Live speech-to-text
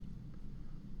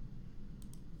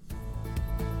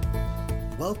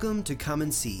Welcome to Come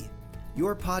and See,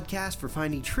 your podcast for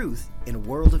finding truth in a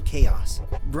world of chaos.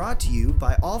 Brought to you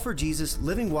by All for Jesus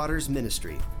Living Waters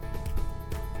Ministry.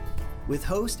 With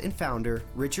host and founder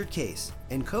Richard Case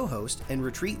and co-host and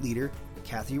retreat leader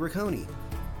Kathy Riccone.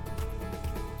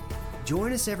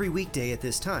 Join us every weekday at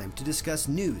this time to discuss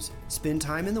news, spend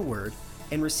time in the Word,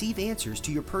 and receive answers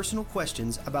to your personal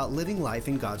questions about living life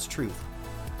in God's truth.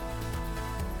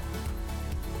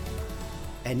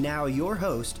 And now your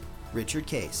host, Richard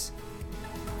Case.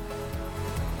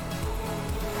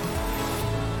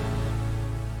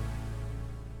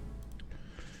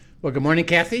 Well, good morning,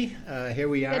 Kathy. Here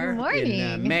we are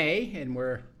in May, and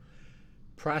we're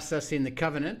processing the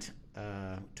covenant.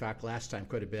 Talked last time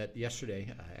quite a bit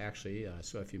yesterday, actually.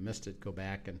 So if you missed it, go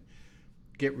back and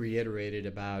get reiterated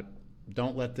about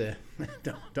don't let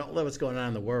don't let what's going on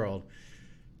in the world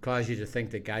cause you to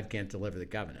think that God can't deliver the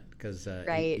covenant, because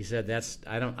he said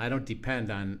I don't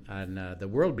depend on the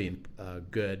world being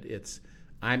good.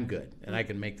 I'm good and I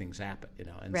can make things happen,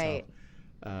 and right.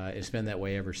 So it's been that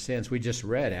way ever since. We just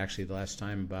read actually the last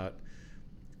time about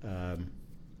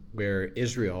where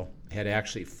Israel had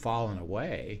actually fallen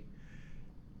away,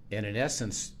 and in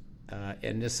essence,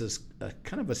 and this is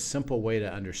kind of a simple way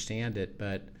to understand it,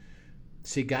 but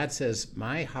see, God says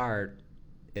my heart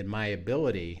and my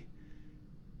ability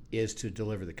is to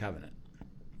deliver the covenant.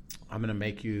 I'm going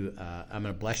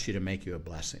to bless you to make you a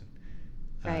blessing.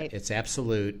 Right. It's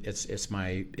absolute. It's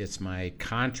my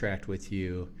contract with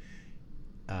you.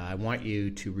 I want you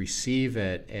to receive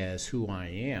it as who I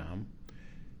am.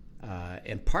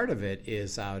 And part of it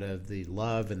is out of the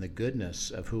love and the goodness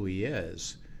of who he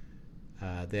is,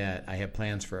 that I have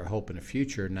plans for a hope and a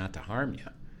future, not to harm you.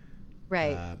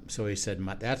 Right. So he said,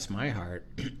 that's my heart.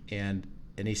 And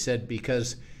he said,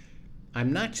 because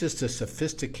I'm not just a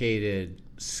sophisticated,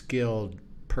 skilled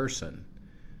person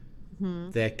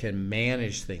that can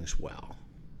manage things well.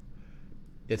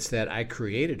 It's that I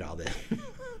created all that.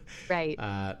 Right.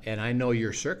 And I know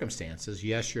your circumstances.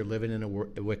 Yes, you're living in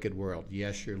a wicked world.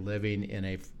 Yes, you're living in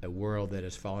a world that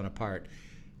has fallen apart.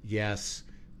 Yes,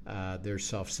 there's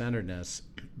self-centeredness,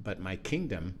 but my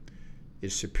kingdom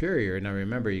is superior. Now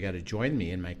remember, you got to join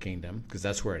me in my kingdom, because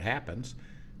that's where it happens,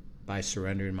 by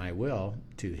surrendering my will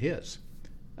to his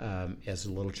as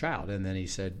a little child. And then he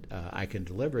said, I can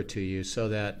deliver it to you, so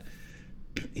that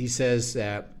he says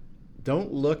that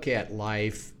don't look at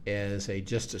life as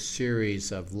just a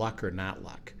series of luck or not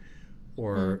luck,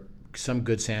 or some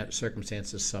good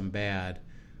circumstances, some bad.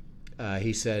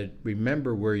 He said,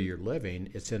 remember where you're living.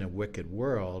 It's in a wicked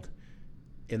world.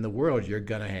 In the world, you're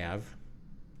going to have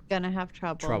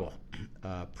trouble,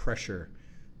 pressure,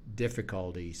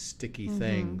 difficulty, sticky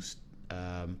things,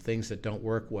 things that don't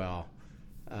work well,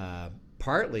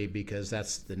 partly because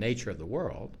that's the nature of the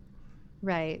world.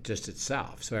 Right. Just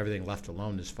itself. So everything left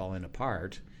alone is falling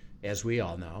apart, as we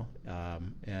all know.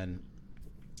 And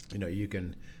you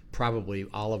can probably,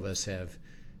 all of us have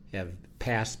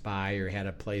passed by or had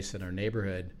a place in our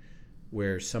neighborhood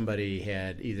where somebody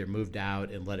had either moved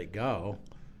out and let it go,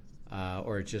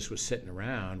 or it just was sitting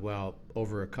around. Well,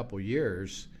 over a couple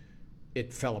years,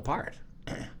 it fell apart.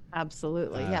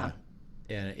 Absolutely, yeah.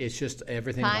 And it's just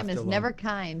everything Time left is alone. never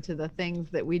kind to the things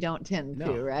that we don't tend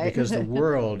to, right? Because the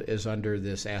world is under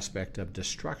this aspect of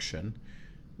destruction,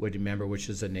 which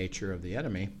is the nature of the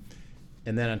enemy.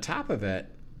 And then on top of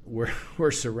it,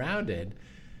 we're surrounded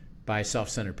by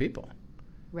self-centered people.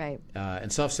 Right. And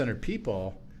self-centered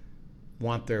people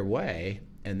want their way.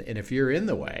 And if you're in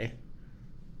the way,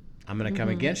 I'm going to come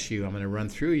against you. I'm going to run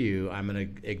through you. I'm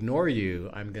going to ignore you.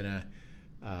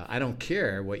 I don't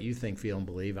care what you think, feel, and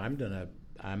believe. I'm going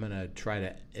to try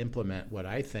to implement what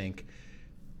I think.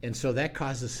 And so that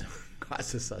causes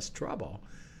us trouble,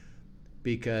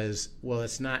 because, well,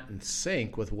 it's not in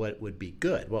sync with what would be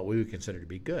good, what we would consider to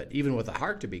be good, even with the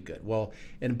heart to be good. Well,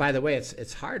 and by the way,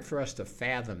 it's hard for us to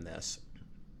fathom this,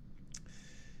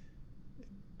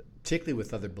 particularly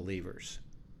with other believers,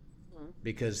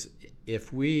 because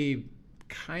if we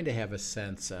kind of have a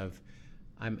sense of,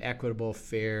 I'm equitable,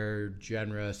 fair,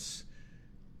 generous,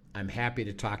 I'm happy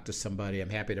to talk to somebody, I'm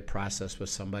happy to process with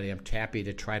somebody, I'm happy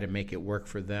to try to make it work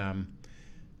for them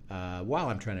while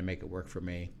I'm trying to make it work for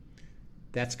me.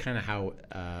 That's kind of how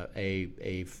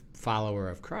a follower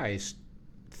of Christ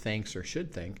thinks or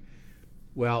should think.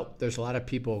 Well, there's a lot of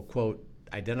people, quote,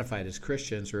 identified as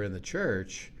Christians or in the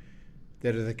church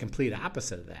that are the complete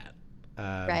opposite of that.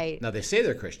 Right. Now, they say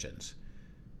they're Christians,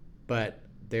 but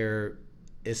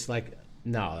it's like,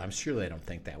 no, I'm sure they don't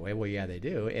think that way. Well, yeah, they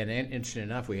do. And interesting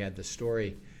enough, we had the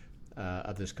story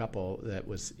of this couple that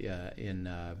was in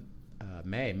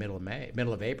middle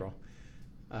of April.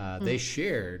 They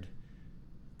shared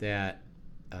that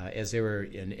as they were,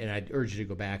 and I'd urge you to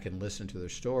go back and listen to their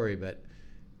story, but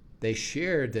they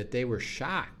shared that they were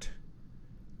shocked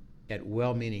at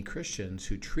well-meaning Christians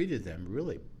who treated them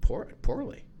really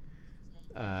poorly,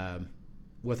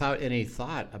 without any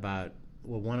thought about,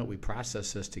 well, why don't we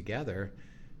process this together?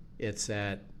 It's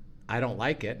that I don't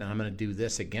like it, and I'm going to do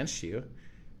this against you,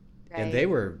 right. And they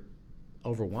were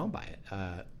overwhelmed by it.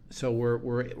 So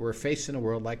we're facing a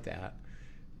world like that,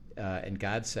 and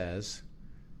God says,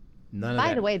 none of that.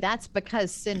 By the way, that's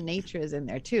because sin nature is in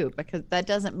there too, because that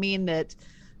doesn't mean that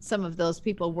some of those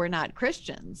people were not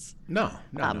Christians. No.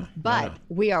 But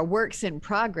we are works in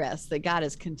progress that God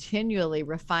is continually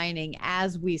refining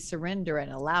as we surrender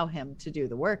and allow him to do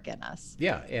the work in us.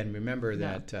 Yeah, and remember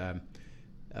that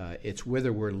it's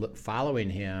whether we're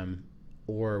following him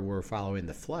or we're following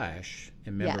the flesh.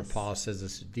 And remember, yes. Paul says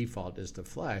this default is the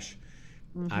flesh.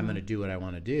 Mm-hmm. I'm going to do what I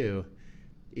want to do.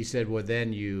 He said, well,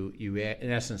 then you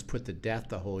in essence put to death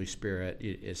the Holy Spirit.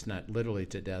 It's not literally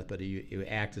to death, but you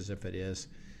act as if it is.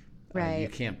 Right. You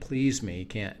can't please me, you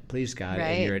can't please God, right.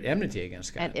 And you're at enmity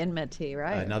against God. At enmity,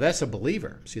 right. Now that's a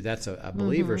believer. See, that's a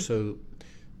believer. Mm-hmm. So,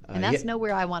 and that's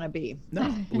nowhere I want to be.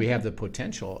 No, we have the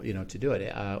potential, to do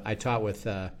it. I taught with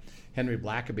Henry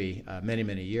Blackaby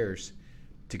many years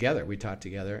together. We taught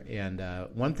together, and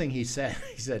one thing he said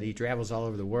he travels all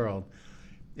over the world,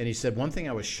 and he said one thing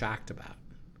I was shocked about.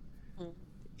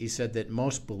 He said that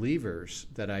most believers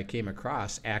that I came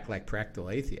across act like practical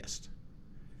atheists.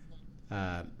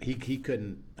 He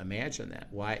couldn't imagine that.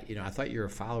 Why? I thought you're a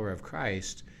follower of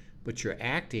Christ, but you're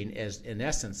acting as, in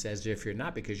essence, as if you're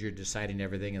not, because you're deciding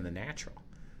everything in the natural.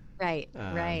 Right.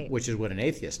 Right. Which is what an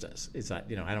atheist does. It's like,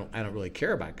 I don't really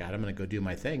care about God. I'm going to go do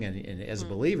my thing. And as a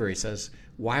believer, he says,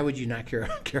 why would you not care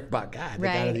about God, the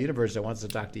God of the universe that wants to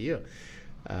talk to you?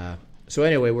 So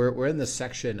anyway, we're in this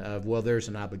section of, well, there's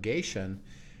an obligation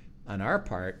on our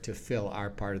part to fill our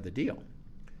part of the deal.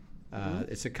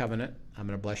 It's a covenant. I'm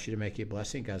going to bless you to make you a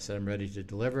blessing. God said I'm ready to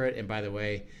deliver it. And by the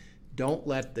way, don't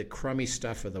let the crummy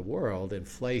stuff of the world,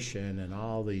 inflation and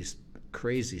all these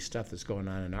crazy stuff that's going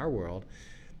on in our world,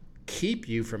 keep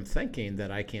you from thinking that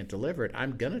I can't deliver it.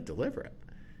 I'm going to deliver it.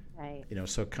 Right.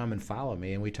 So come and follow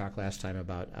me. And we talked last time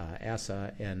about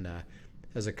Asa and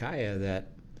Hezekiah,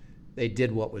 that they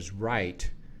did what was right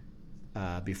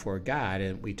before God.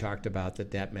 And we talked about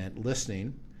that meant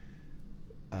listening,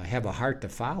 have a heart to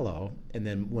follow, and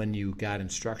then when you got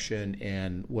instruction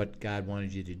and what God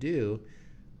wanted you to do,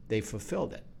 they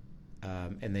fulfilled it.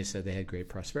 And they said they had great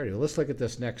prosperity. Well, let's look at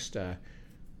this next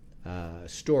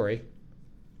story.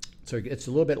 So it's a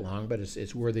little bit long, but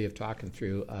it's worthy of talking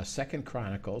through. 2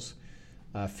 Chronicles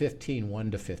 15,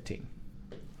 1-15.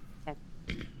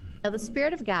 Now the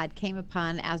Spirit of God came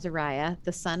upon Azariah,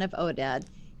 the son of Oded,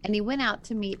 and he went out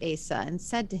to meet Asa and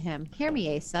said to him, "Hear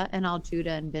me, Asa, and all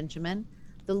Judah and Benjamin.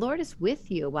 The Lord is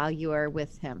with you while you are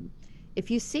with him.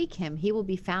 If you seek him, he will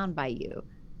be found by you.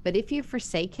 But if you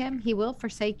forsake him, he will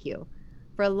forsake you.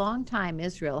 For a long time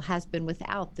Israel has been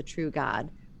without the true God,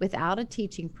 without a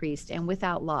teaching priest, and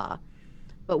without law.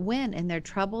 But when in their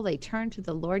trouble they turned to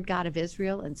the Lord God of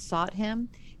Israel and sought him,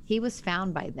 he was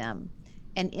found by them.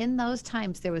 And in those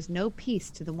times there was no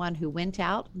peace to the one who went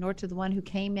out, nor to the one who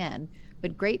came in,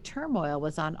 but great turmoil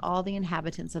was on all the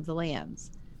inhabitants of the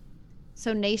lands.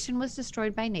 So nation was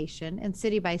destroyed by nation, and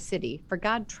city by city, for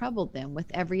God troubled them with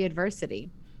every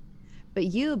adversity. But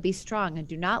you be strong, and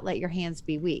do not let your hands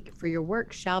be weak, for your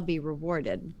work shall be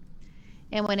rewarded."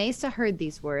 And when Asa heard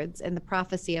these words and the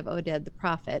prophecy of Oded the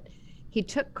prophet, he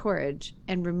took courage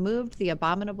and removed the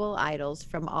abominable idols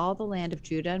from all the land of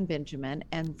Judah and Benjamin,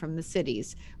 and from the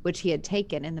cities which he had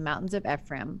taken in the mountains of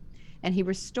Ephraim. And he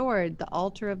restored the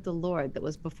altar of the Lord that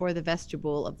was before the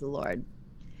vestibule of the Lord.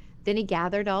 Then he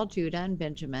gathered all Judah and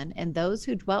Benjamin, and those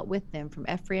who dwelt with them from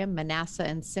Ephraim, Manasseh,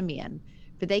 and Simeon,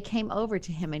 for they came over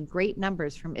to him in great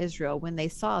numbers from Israel when they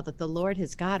saw that the Lord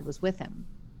his God was with him.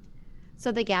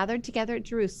 So they gathered together at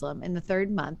Jerusalem in the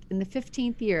 3rd month, in the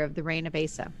 15th year of the reign of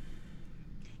Asa.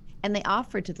 And they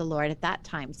offered to the Lord at that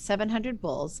time 700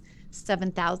 bulls,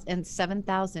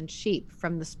 7,000 sheep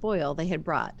from the spoil they had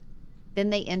brought. Then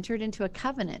they entered into a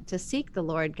covenant to seek the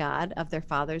Lord God of their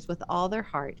fathers with all their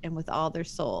heart and with all their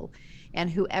soul. And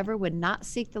whoever would not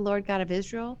seek the Lord God of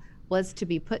Israel was to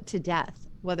be put to death,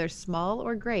 whether small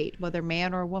or great, whether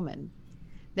man or woman.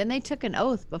 Then they took an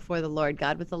oath before the Lord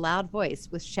God with a loud voice,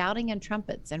 with shouting and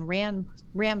trumpets and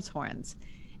ram's horns.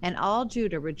 And all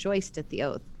Judah rejoiced at the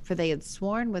oath, for they had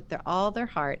sworn with all their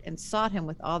heart and sought him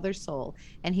with all their soul.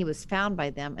 And he was found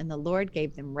by them, and the Lord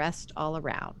gave them rest all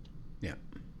around. Yeah.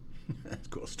 That's a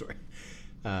cool story.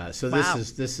 So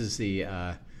this is the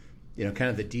kind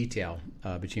of the detail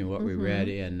between what we read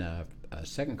in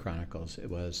Second Chronicles, it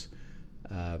was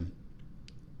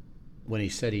when he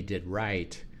said he did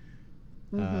right.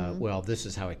 Well, this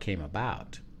is how it came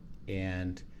about,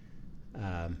 and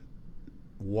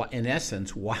in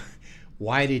essence,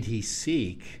 why did he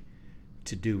seek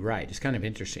to do right? It's kind of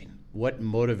interesting. What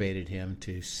motivated him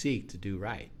to seek to do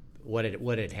right? What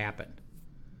had happened?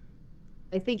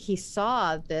 I think he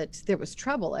saw that there was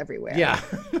trouble everywhere. Yeah.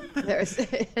 There's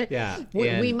Yeah.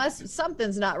 we must,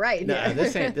 something's not right. No,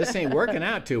 here. this ain't working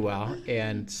out too well,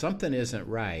 and something isn't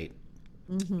right.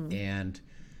 And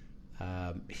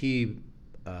he,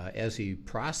 as he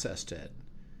processed it,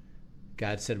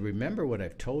 God said, "Remember what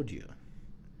I've told you.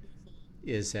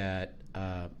 Is that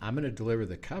I'm going to deliver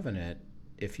the covenant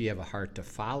if you have a heart to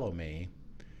follow me."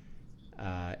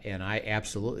 And I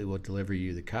absolutely will deliver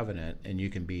you the covenant, and you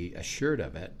can be assured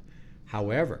of it.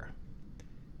 However,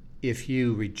 if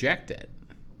you reject it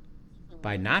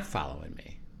by not following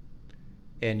me,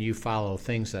 and you follow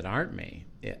things that aren't me,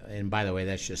 and by the way,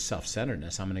 that's just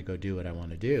self-centeredness, I'm going to go do what I want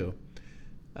to do,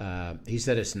 he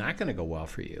said it's not going to go well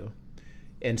for you.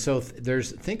 And so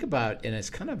think about, and it's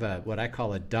kind of what I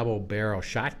call a double-barrel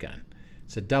shotgun.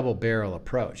 It's a double-barrel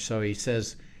approach. So he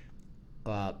says,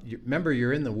 remember,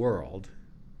 you're in the world,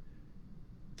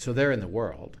 so they're in the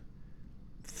world.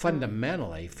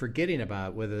 Fundamentally, forgetting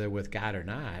about whether they're with God or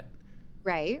not,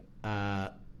 Right.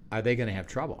 are they going to have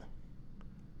trouble?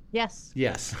 Yes.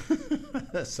 Yes.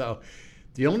 So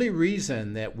the only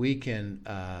reason that we can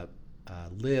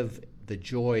live the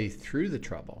joy through the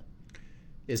trouble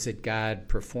is that God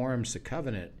performs the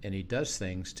covenant, and he does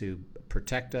things to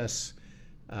protect us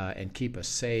and keep us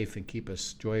safe and keep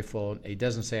us joyful. He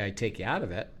doesn't say, I take you out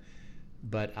of it,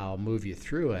 but I'll move you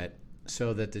through it,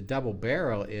 so that the double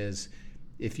barrel is,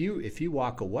 if you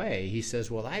walk away, he says,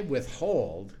 well, I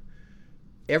withhold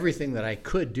everything that I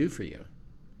could do for you.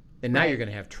 And now Right. you're going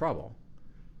to have trouble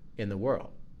in the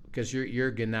world, because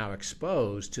you're now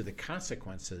exposed to the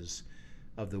consequences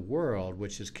of the world,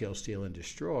 which is kill, steal, and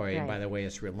destroy. Right. And by the way,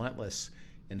 it's relentless,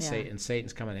 and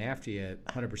Satan's coming after you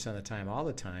 100% of the time, all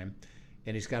the time.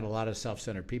 And he's got a lot of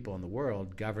self-centered people in the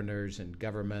world, governors and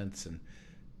governments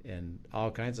and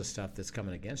all kinds of stuff that's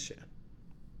coming against you.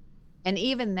 And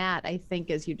even that, I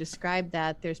think, as you describe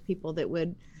that, there's people that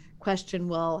would question,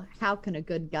 well, how can a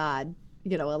good God,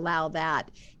 allow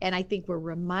that? And I think we're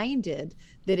reminded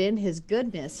that in his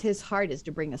goodness, his heart is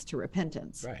to bring us to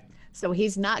repentance. Right. So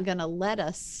he's not going to let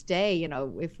us stay,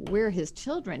 if we're his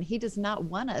children, he does not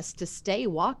want us to stay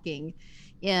walking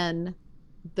in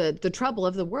the trouble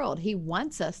of the world. He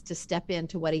wants us to step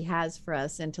into what he has for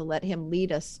us and to let him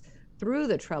lead us through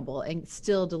the trouble and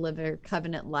still deliver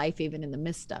covenant life even in the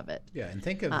midst of it. Yeah, and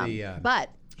think of but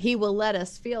he will let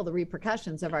us feel the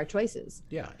repercussions of our choices.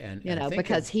 Yeah, and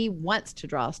because he wants to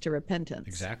draw us to repentance.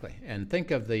 Exactly. And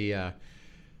think of the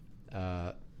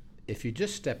if you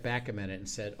just step back a minute and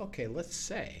said, okay, let's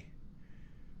say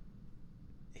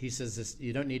he says this,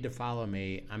 you don't need to follow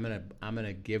me. I'm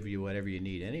gonna give you whatever you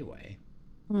need anyway.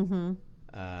 And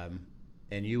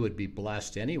you would be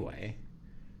blessed anyway.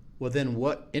 Well, then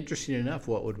interesting enough,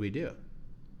 what would we do?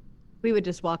 We would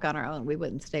just walk on our own. We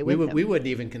wouldn't stay with him. We wouldn't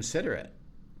even consider it.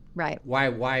 Right. Why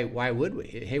would we?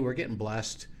 Hey, we're getting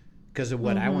blessed because of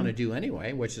what I want to do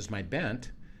anyway, which is my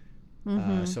bent.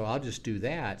 So I'll just do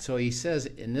that. So he says,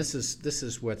 and this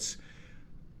is what's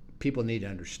people need to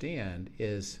understand,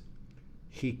 is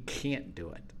he can't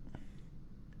do it.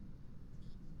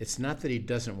 It's not that he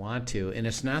doesn't want to, and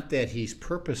it's not that he's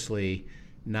purposely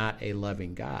not a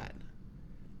loving God.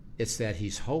 It's that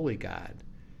he's holy God.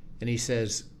 And he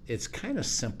says, it's kind of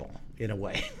simple in a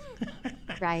way.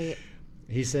 Right.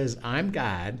 He says, I'm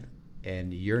God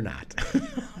and you're not.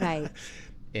 Right.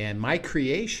 And my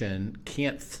creation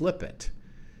can't flip it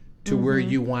to where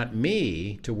you want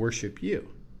me to worship you.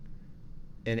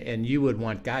 And you would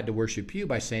want God to worship you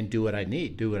by saying, do what I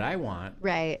need, do what I want.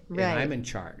 Right. And I'm in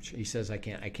charge. He says, I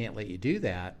can't let you do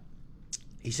that.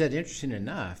 He said, interesting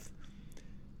enough,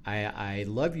 I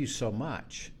love you so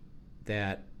much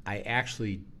that I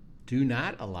actually do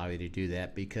not allow you to do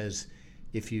that, because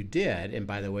if you did, and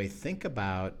by the way, think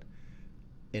about,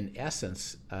 in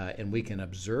essence, and we can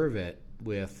observe it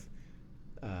with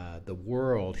the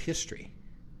world history,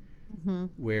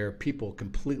 where people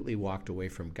completely walked away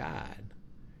from God.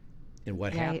 And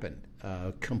what happened?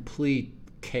 Complete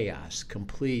chaos,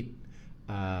 complete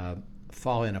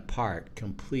falling apart,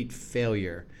 complete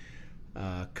failure,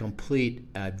 complete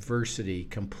adversity,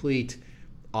 complete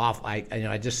off.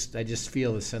 I just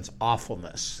feel the sense of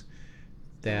awfulness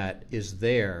that is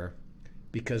there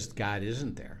because God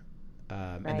isn't there,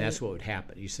 and that's what would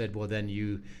happen. You said, well, then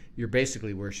you're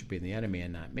basically worshiping the enemy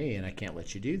and not me, and I can't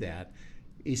let you do that.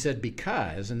 He said,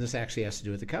 because, and this actually has to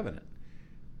do with the covenant,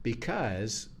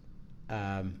 because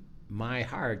my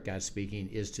heart, God speaking,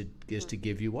 is to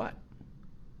give you what?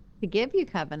 To give you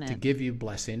covenant. To give you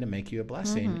blessing, to make you a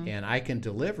blessing, and I can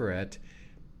deliver it,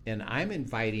 and I'm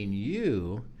inviting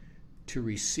you to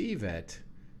receive it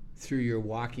through your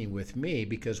walking with me,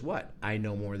 because what? I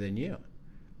know more than you.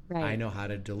 Right. I know how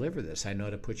to deliver this. I know how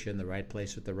to put you in the right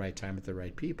place at the right time with the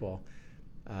right people,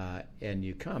 and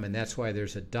you come. And that's why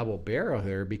there's a double barrel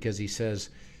here, because he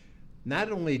says,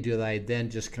 not only do I then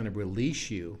just kind of release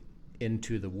you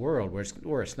into the world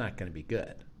where it's not going to be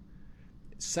good.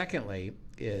 Secondly,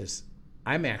 is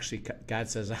God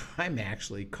says, I'm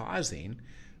actually causing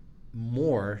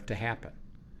more to happen.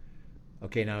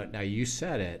 Okay, now you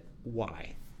said it.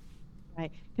 Why?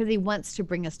 Right, because he wants to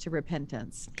bring us to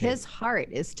repentance. Okay. His heart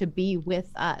is to be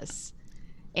with us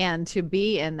and to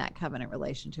be in that covenant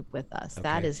relationship with us. Okay.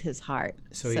 That is his heart.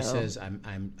 So he says,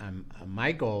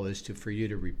 my goal is for you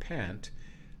to repent.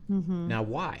 Now,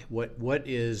 why? What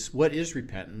is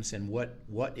repentance, and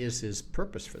what is his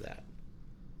purpose for that?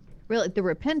 Really, the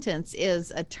repentance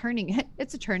is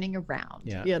it's a turning around,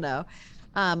 Yeah.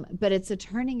 But it's a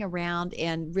turning around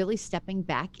and really stepping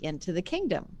back into the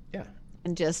kingdom. Yeah.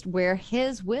 And just where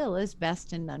his will is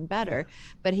best and none better.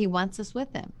 But he wants us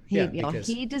with him.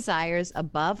 He desires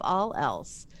above all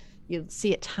else. You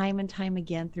see it time and time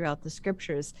again throughout the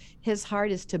scriptures. His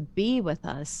heart is to be with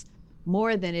us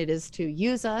more than it is to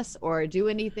use us or do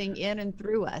anything in and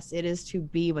through us. It is to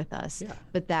be with us. Yeah.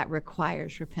 But that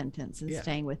requires repentance and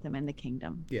staying with him in the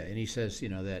kingdom. Yeah, and he says,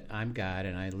 that I'm God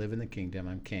and I live in the kingdom.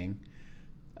 I'm king.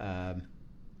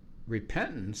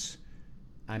 Repentance,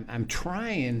 I'm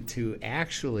trying to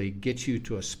actually get you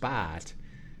to a spot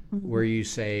where you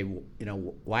say,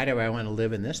 why do I want to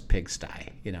live in this pigsty?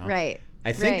 Right.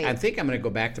 I think I'm going to go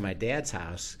back to my dad's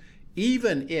house,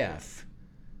 even if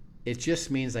it just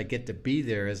means I get to be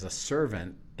there as a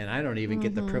servant, and I don't even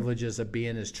get the privileges of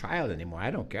being his child anymore.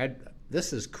 I don't care.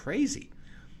 This is crazy.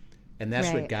 And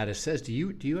that's what God says. Do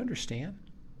you understand?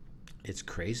 It's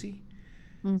crazy.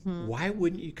 Why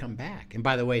wouldn't you come back? And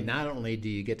by the way, not only do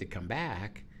you get to come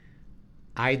back,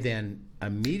 I then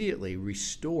immediately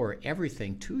restore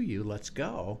everything to you. Let's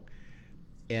go.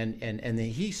 And then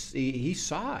he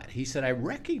saw it. He said, I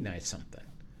recognize something.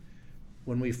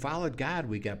 When we followed God,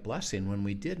 we got blessing. When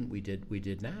we didn't, we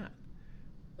did not.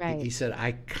 Right. He said,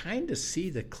 I kind of see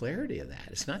the clarity of that.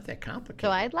 It's not that complicated. So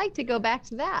I'd like to go back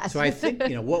to that. So I think,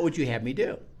 what would you have me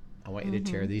do? I want you to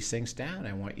tear these things down.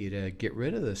 I want you to get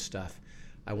rid of this stuff.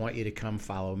 I want you to come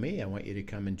follow me. I want you to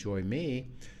come enjoy me.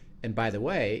 And by the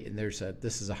way, and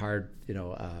this is a hard,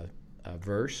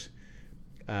 verse.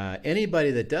 Anybody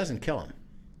that doesn't, kill him.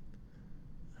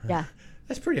 Yeah.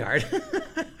 That's pretty hard.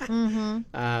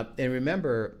 And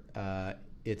remember,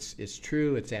 it's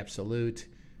true, it's absolute.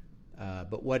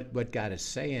 But what God is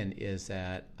saying is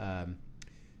that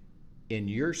in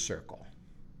your circle,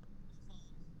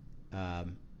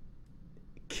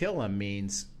 kill them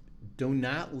means do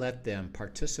not let them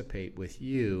participate with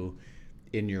you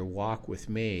in your walk with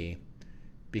me,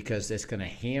 because it's going to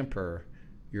hamper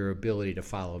your ability to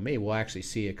follow me. We'll actually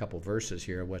see a couple verses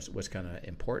here what's kind of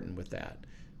important with that.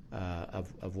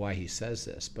 Of why he says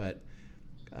this, but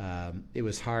it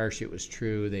was harsh. It was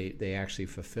true. They actually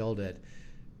fulfilled it.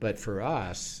 But for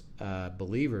us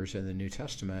believers in the New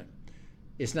Testament,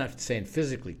 it's not saying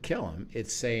physically kill them.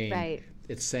 It's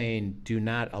saying do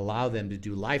not allow them to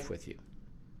do life with you.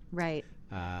 Right.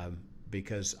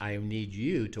 Because I need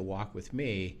you to walk with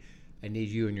me. I need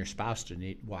you and your spouse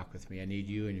to walk with me. I need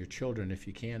you and your children, if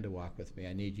you can, to walk with me.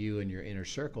 I need you and your inner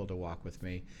circle to walk with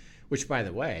me. Which, by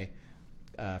the way,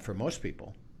 for most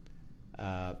people,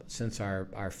 since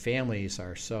our families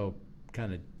are so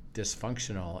kind of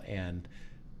dysfunctional and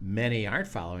many aren't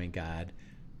following God,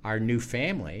 our new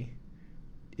family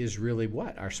is really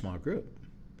what? Our small group.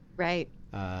 Right.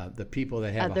 The people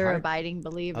that have other abiding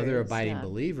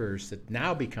believers that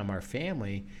now become our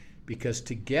family, because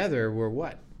together we're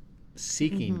what?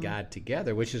 Seeking God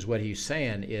together, which is what he's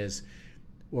saying is,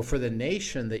 well, for the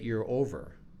nation that you're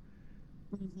over,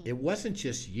 it wasn't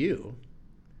just you.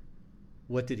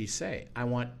 What did he say? I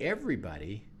want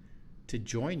everybody to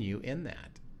join you in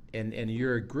that. And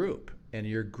you're a group, and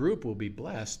your group will be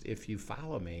blessed if you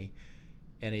follow me.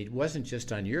 And it wasn't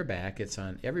just on your back, it's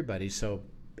on everybody. So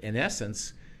in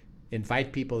essence,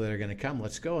 invite people that are going to come,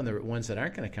 let's go. And the ones that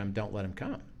aren't going to come, don't let them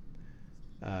come.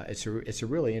 It's a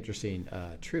really interesting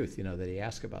truth, that he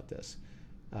asked about this.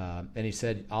 And he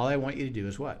said, all I want you to do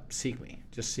is what? Seek me.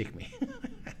 Just seek me.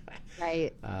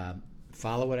 Right.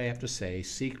 Follow what I have to say,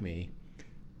 seek me,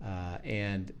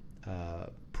 and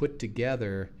put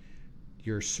together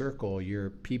your circle, your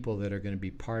people that are going to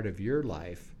be part of your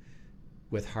life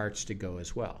with hearts to go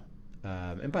as well.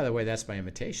 And by the way, that's my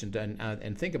invitation.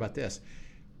 And think about this.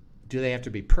 Do they have to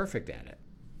be perfect at it?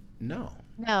 No.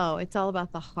 No, it's all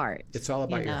about the heart. It's all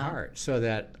about your heart. So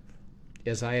that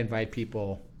as I invite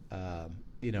people,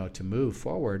 to move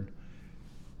forward,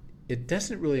 it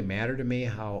doesn't really matter to me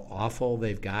how awful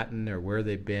they've gotten or where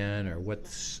they've been or what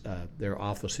their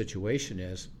awful situation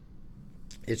is.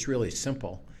 It's really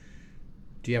simple.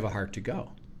 Do you have a heart to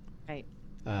go? Right.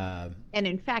 And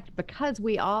in fact, because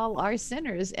we all are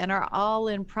sinners and are all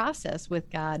in process with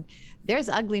God, there's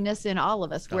ugliness in all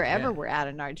of us wherever we're at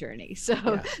in our journey.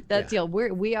 So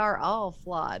we are all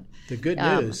flawed. The good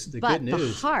news.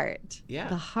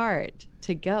 The heart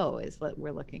to go is what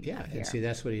we're looking at here. And see,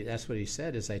 that's what he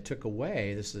said. Is I took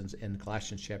away. This is in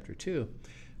Colossians chapter 2.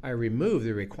 I removed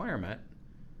the requirement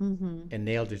and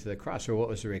nailed it to the cross. Or what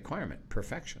was the requirement?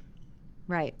 Perfection.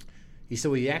 Right. He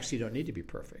said, well, you actually don't need to be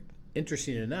perfect.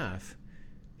 Interesting enough,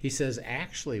 he says,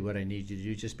 actually, what I need you to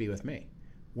do is just be with me.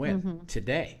 When?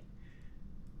 Today.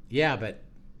 Yeah, but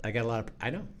I got a lot of, I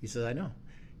know. He says, I know.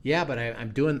 Yeah, but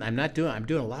I'm doing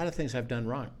a lot of things I've done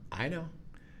wrong. I know.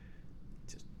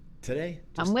 Just today.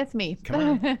 Come with me.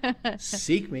 Come on.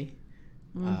 Seek me.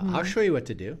 I'll show you what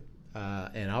to do.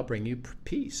 And I'll bring you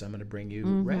peace. I'm going to bring you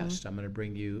rest. I'm going to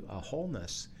bring you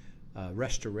wholeness,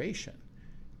 restoration.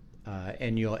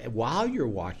 And while you're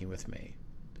walking with me,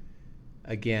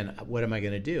 again, what am I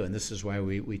going to do? And this is why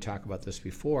we talk about this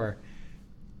before.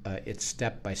 It's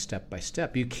step by step by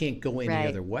step. You can't go any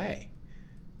other way.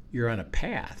 You're on a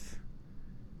path.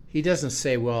 He doesn't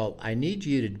say, well, I need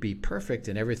you to be perfect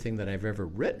in everything that I've ever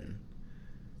written.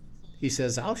 He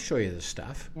says, I'll show you this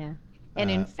stuff. Yeah. And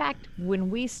in fact,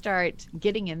 when we start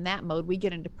getting in that mode, we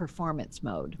get into performance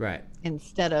mode. Right.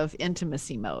 Instead of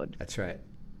intimacy mode. That's right.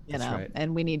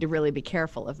 And we need to really be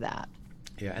careful of that.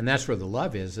 Yeah, and that's where the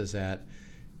love is that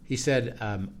he said,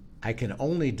 I can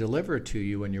only deliver to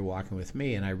you when you're walking with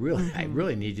me, and I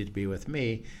really need you to be with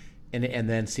me. And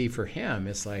then see, for him,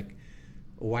 it's like,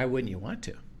 why wouldn't you want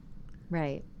to?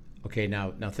 Right. Okay,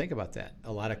 now think about that.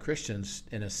 A lot of Christians,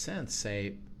 in a sense,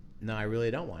 say, no, I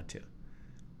really don't want to.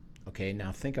 Okay,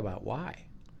 now think about why.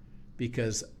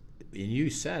 Because, and you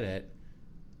said it,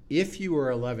 if you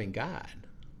were a loving God,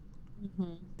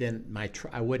 then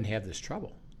I wouldn't have this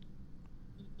trouble.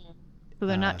 So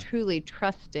they're not truly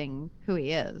trusting who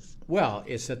he is. Well,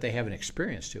 it's that they haven't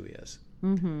experienced who he is.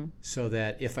 So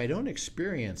that if I don't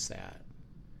experience that,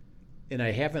 and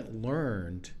I haven't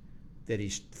learned that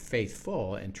he's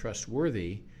faithful and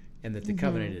trustworthy, and that the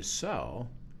covenant is so,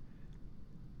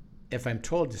 if I'm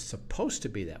told it's supposed to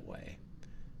be that way,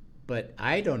 but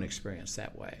I don't experience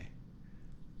that way,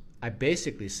 I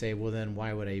basically say, well, then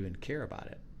why would I even care about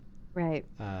it? Right.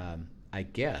 I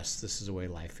guess this is the way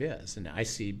life is. And I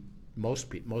see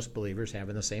most believers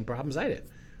having the same problems I do.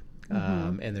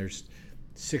 And there's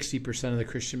 60% of the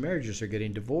Christian marriages are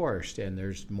getting divorced, and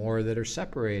there's more that are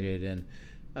separated,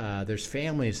 and there's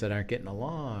families that aren't getting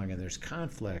along, and there's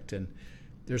conflict, and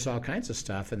there's all kinds of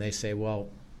stuff. And they say, well,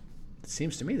 it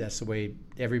seems to me that's the way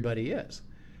everybody is.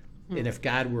 And if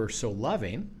God were so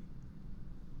loving,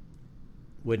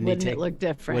 wouldn't it look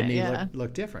different? Wouldn't he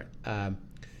look different?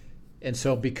 And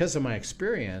so because of my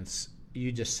experience,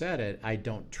 you just said it, I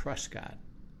don't trust God.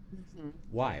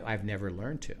 Why? I've never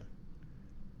learned to.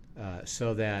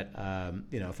 So that,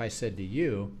 if I said to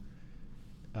you,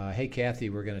 hey, Kathy,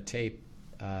 we're going to tape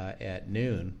at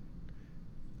noon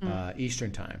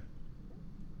Eastern time.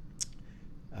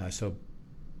 So,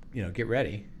 get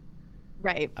ready.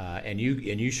 Right. And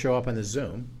you show up on the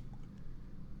Zoom,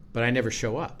 but I never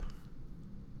show up.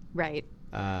 Right.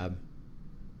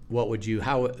 What would you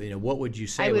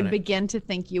say? I would begin to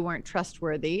think you weren't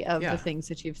trustworthy of the things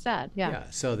that you've said. Yeah.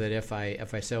 So that if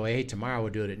I say, well, hey, tomorrow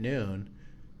we'll do it at noon,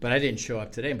 but I didn't show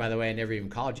up today. And by the way, I never even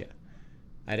called you.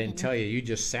 I didn't tell you. You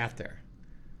just sat there.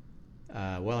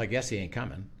 Well, I guess he ain't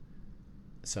coming.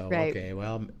 So, okay,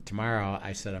 well, tomorrow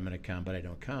I said I'm going to come, but I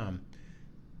don't come.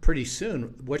 Pretty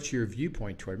soon, what's your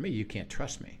viewpoint toward me? You can't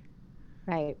trust me.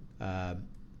 Right.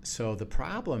 So the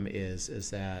problem is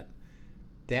that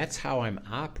that's how I'm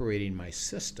operating my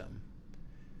system.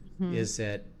 Is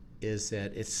that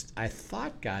it's, I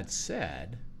thought God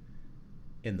said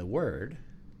in the Word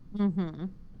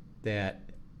that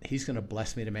he's going to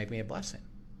bless me to make me a blessing.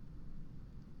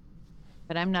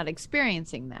 But I'm not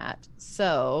experiencing that.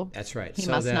 So that's right. He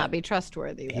must not be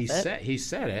trustworthy with it. He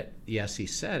said it. Yes, he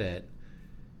said it.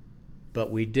 But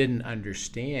we didn't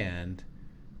understand,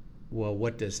 well,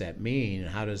 what does that mean?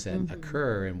 How does that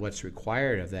occur? And what's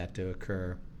required of that to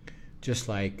occur? Just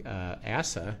like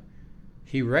Asa,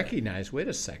 he recognized, wait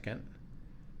a second,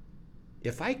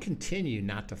 if I continue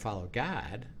not to follow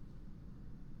God,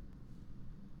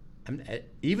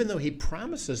 even though he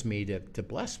promises me to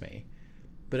bless me,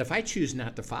 but if I choose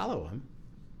not to follow him,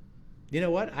 you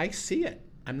know what? I see it.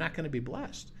 I'm not going to be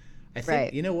blessed. I think,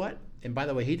 Right. you know what? And by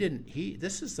the way,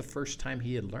 this is the first time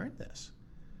he had learned this.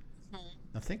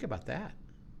 Now think about that.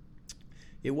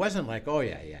 It wasn't like, oh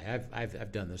yeah,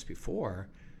 I've done this before.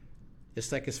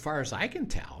 It's like, as far as I can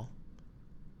tell,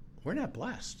 we're not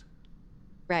blessed.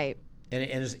 Right. And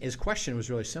his question was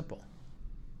really simple.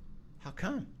 How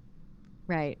come?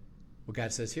 Right. Well,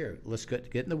 God says, here, let's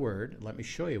get in the Word. Let me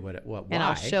show you why. And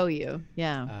I'll show you.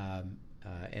 Yeah.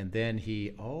 And then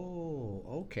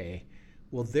okay.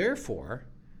 Well, therefore,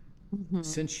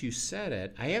 since you said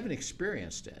it, I haven't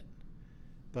experienced it.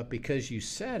 But because you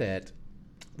said it,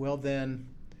 well, then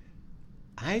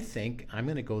I think I'm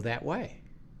going to go that way.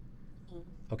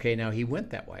 Okay, now he went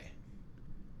that way.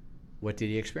 What did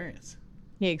he experience?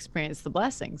 He experienced the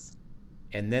blessings.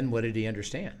 And then what did he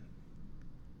understand?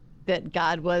 That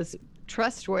God was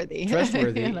trustworthy.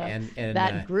 Trustworthy. You know, and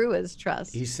that grew his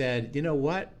trust. He said, you know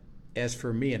what? As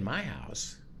for me and my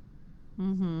house,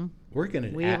 we're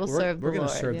going to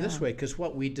serve this way, because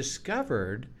what we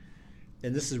discovered,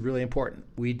 and this is really important,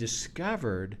 we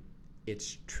discovered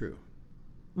it's true.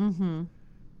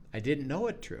 I didn't know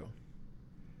it true.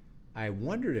 I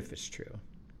wondered if it's true.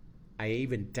 I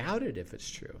even doubted if it's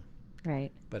true.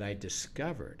 Right. But I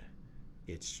discovered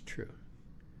it's true.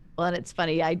 Well, and it's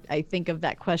funny. I think of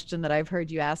that question that I've heard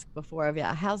you ask before of,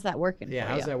 how's that working for you? Yeah,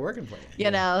 how's that working for you?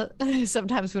 You know,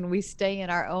 sometimes when we stay in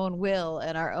our own will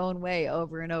and our own way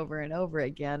over and over and over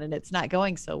again, and it's not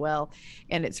going so well,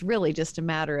 and it's really just a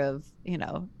matter of,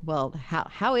 well,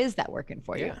 how is that working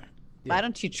for you? Yeah. Why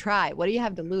don't you try? What do you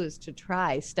have to lose to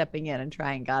try stepping in and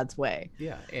trying God's way?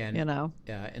 Yeah, and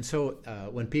and so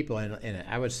when people, and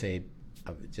I would say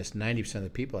just 90% of the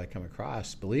people I come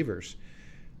across, believers,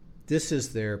 this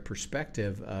is their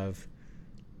perspective of,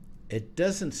 it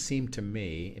doesn't seem to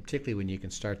me, particularly when you can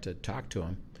start to talk to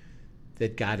them,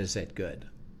 that God is that good.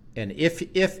 And if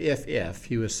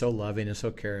he was so loving and so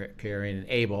caring and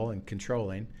able and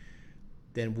controlling,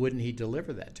 then wouldn't he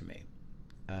deliver that to me?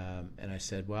 And I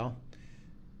said, well,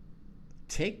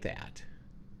 take that,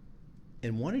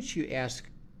 and why don't you ask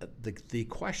the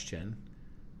question,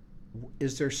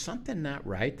 is there something not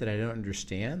right that I don't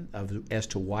understand as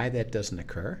to why that doesn't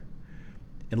occur?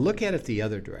 And look at it the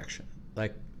other direction.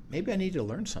 Like, maybe I need to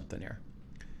learn something here.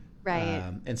 Right.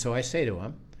 And so I say to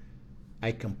him,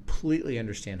 I completely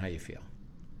understand how you feel.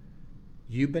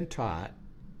 You've been taught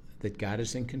that God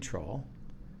is in control.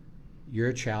 You're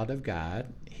a child of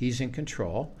God. He's in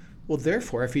control. Well,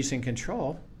 therefore, if he's in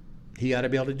control, he ought to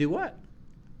be able to do what?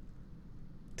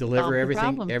 Deliver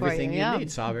everything you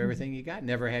need, solve everything you got.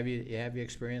 Never have you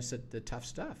experienced the tough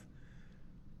stuff,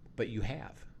 but you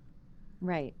have.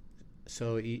 Right.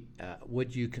 So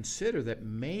would you consider that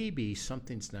maybe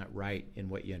something's not right in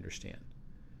what you understand?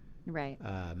 Right.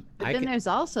 But then there's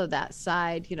also that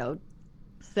side,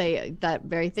 say that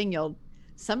very thing.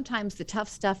 Sometimes the tough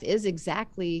stuff is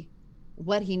exactly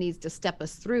what he needs to step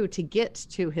us through to get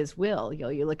to his will.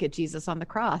 You look at Jesus on the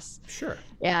cross. Sure.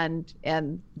 And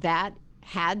that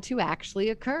had to actually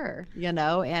occur,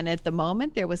 and at the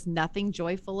moment there was nothing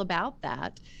joyful about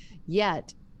that.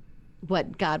 Yet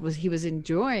what God was, he was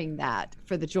enduring that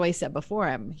for the joy set before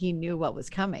him. He knew what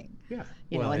was coming. Yeah.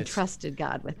 And trusted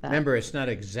God with that. Remember, it's not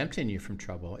exempting you from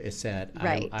trouble. It's that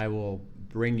right. I will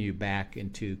bring you back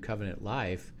into covenant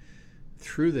life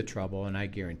through the trouble, and I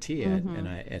guarantee it, and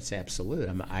it's absolute.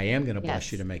 I am going to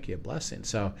bless you to make you a blessing.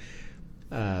 So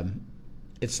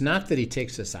it's not that he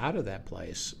takes us out of that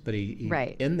place, but he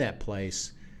right. in that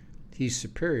place, he's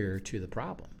superior to the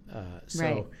problem.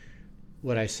 Right.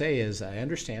 What I say is, I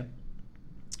understand,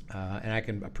 and I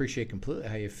can appreciate completely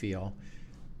how you feel.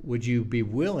 Would you be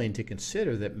willing to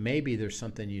consider that maybe there's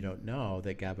something you don't know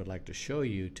that God would like to show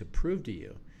you to prove to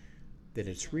you that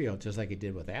it's real, just like he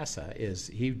did with Asa? Is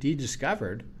he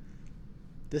discovered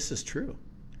this is true.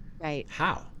 Right.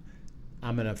 How?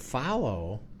 I'm going to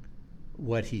follow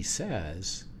what he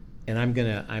says, and I'm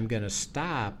going to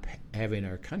stop having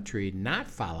our country not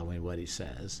following what he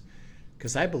says,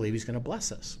 because I believe he's going to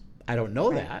bless us. I don't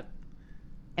know that.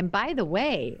 And by the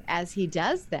way, as he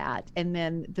does that, and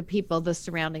then the people, the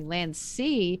surrounding land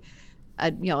see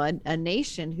a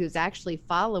nation who's actually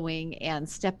following and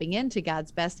stepping into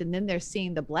God's best, and then they're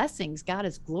seeing the blessings, God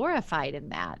is glorified in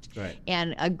that. Right.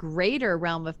 And a greater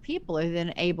realm of people are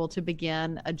then able to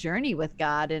begin a journey with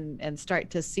God and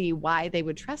start to see why they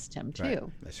would trust him too. Right.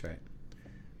 That's right.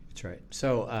 That's right.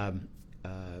 So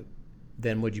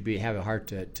then would you have a heart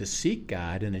to seek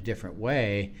God in a different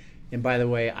way? And by the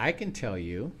way, I can tell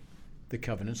you the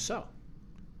covenant's so.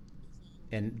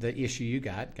 And the issue you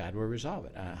got, God will resolve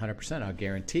it. 100%, I'll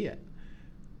guarantee it,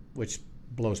 which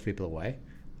blows people away.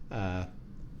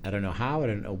 I don't know how, I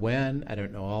don't know when, I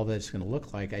don't know all that it's going to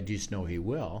look like. I just know he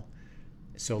will.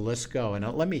 So let's go. And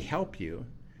let me help you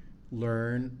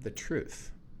learn the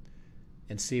truth.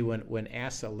 And see, when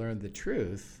Asa learned the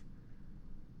truth,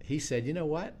 he said, you know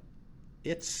what?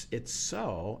 It's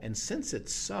so. And since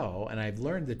it's so, and I've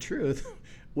learned the truth,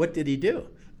 what did he do?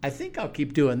 I think I'll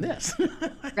keep doing this.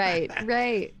 Right.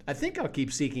 I think I'll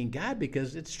keep seeking God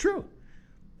because it's true.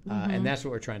 And that's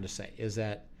what we're trying to say, is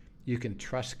that you can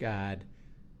trust God.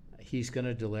 He's going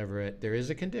to deliver it. There is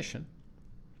a condition,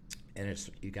 and it's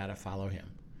you got to follow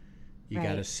him. You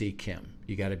got to seek him.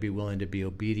 You got to be willing to be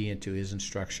obedient to his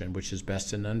instruction, which is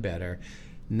best and none better,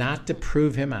 not to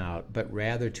prove him out, but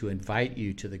rather to invite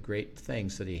you to the great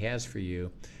things that he has for you,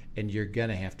 and you're going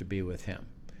to have to be with him.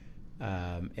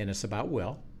 And it's about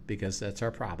will, because that's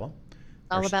our problem.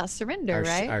 All about surrender,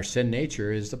 right? Our sin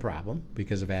nature is the problem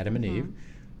because of Adam and Eve,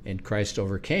 and Christ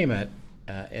overcame it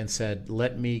and said,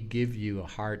 let me give you a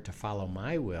heart to follow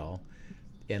my will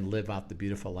and live out the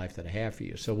beautiful life that I have for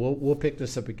you. So we'll pick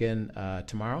this up again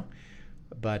tomorrow,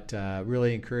 but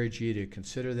really encourage you to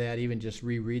consider that, even just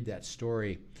reread that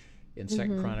story in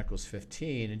 2 Chronicles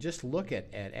 15, and just look at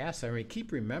Asa. I mean,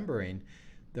 keep remembering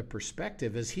the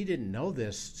perspective is he didn't know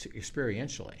this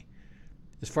experientially.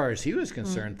 As far as he was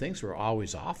concerned, things were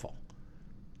always awful.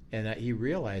 And he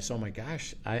realized, oh my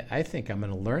gosh, I think I'm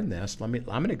going to learn this. I'm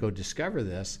going to go discover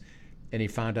this. And he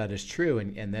found out it's true,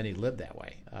 and then he lived that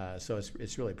way. So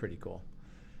it's really pretty cool.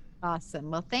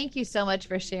 Awesome. Well, thank you so much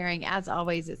for sharing. As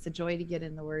always, it's a joy to get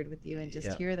in the Word with you and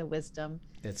just hear the wisdom.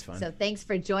 It's fun. So thanks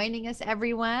for joining us,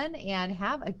 everyone, and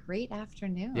have a great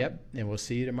afternoon. Yep, and we'll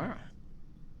see you tomorrow.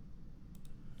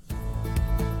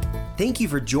 Thank you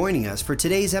for joining us for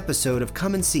today's episode of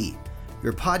Come and See,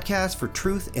 your podcast for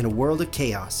truth in a world of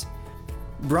chaos.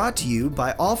 Brought to you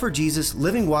by All for Jesus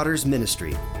Living Waters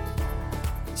Ministry.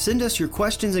 Send us your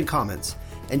questions and comments,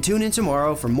 and tune in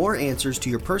tomorrow for more answers to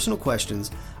your personal questions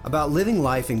about living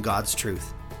life in God's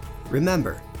truth.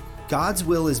 Remember, God's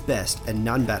will is best and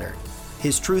none better.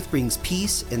 His truth brings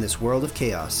peace in this world of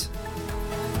chaos.